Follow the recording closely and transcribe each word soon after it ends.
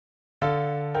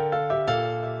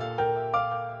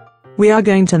We are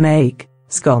going to make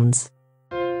scones.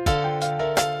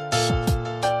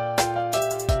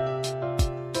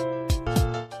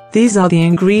 These are the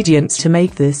ingredients to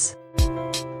make this.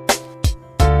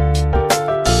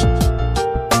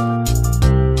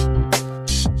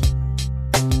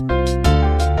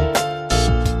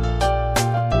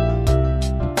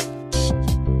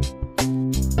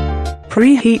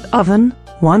 Preheat oven,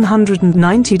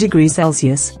 190 degrees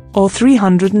Celsius, or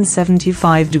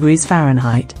 375 degrees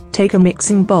Fahrenheit. Take a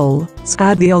mixing bowl,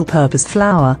 add the all-purpose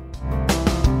flour,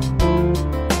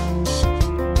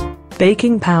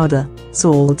 baking powder,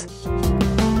 salt,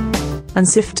 and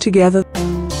sift together.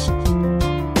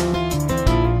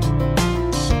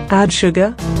 Add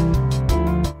sugar.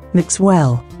 Mix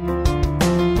well.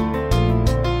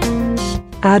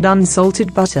 Add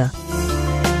unsalted butter,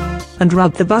 and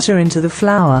rub the butter into the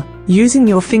flour, using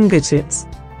your fingertips.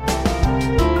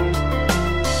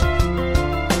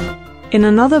 In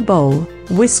another bowl,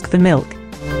 whisk the milk,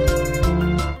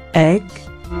 egg,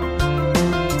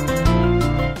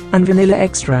 and vanilla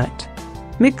extract.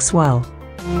 Mix well.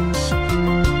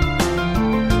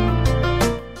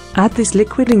 Add this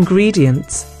liquid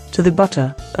ingredients to the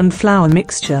butter and flour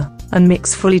mixture, and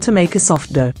mix fully to make a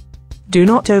soft dough. Do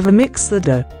not overmix the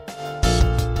dough.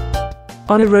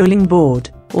 On a rolling board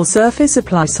or surface,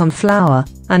 apply some flour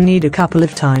and knead a couple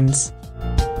of times.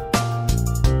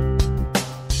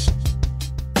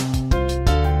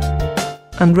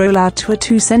 And roll out to a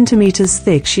 2 cm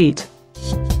thick sheet.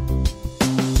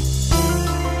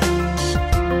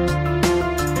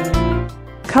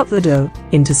 Cut the dough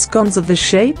into scones of the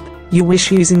shape you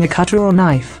wish using a cutter or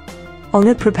knife. On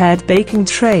a prepared baking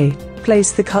tray,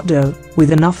 place the cut dough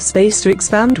with enough space to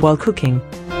expand while cooking.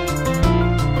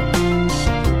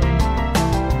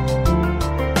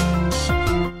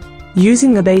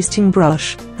 Using a basting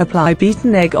brush, apply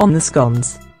beaten egg on the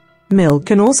scones. Milk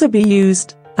can also be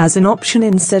used as an option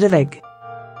instead of egg.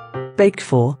 Bake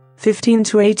for 15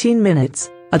 to 18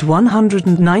 minutes at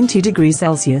 190 degrees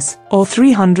Celsius or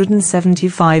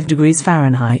 375 degrees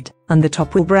Fahrenheit, and the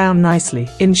top will brown nicely.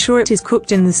 Ensure it is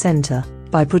cooked in the center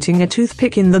by putting a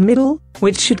toothpick in the middle,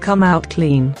 which should come out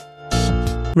clean.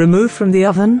 Remove from the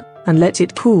oven and let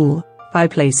it cool by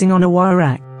placing on a wire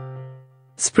rack.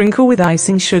 Sprinkle with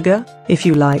icing sugar, if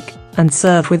you like, and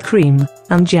serve with cream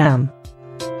and jam.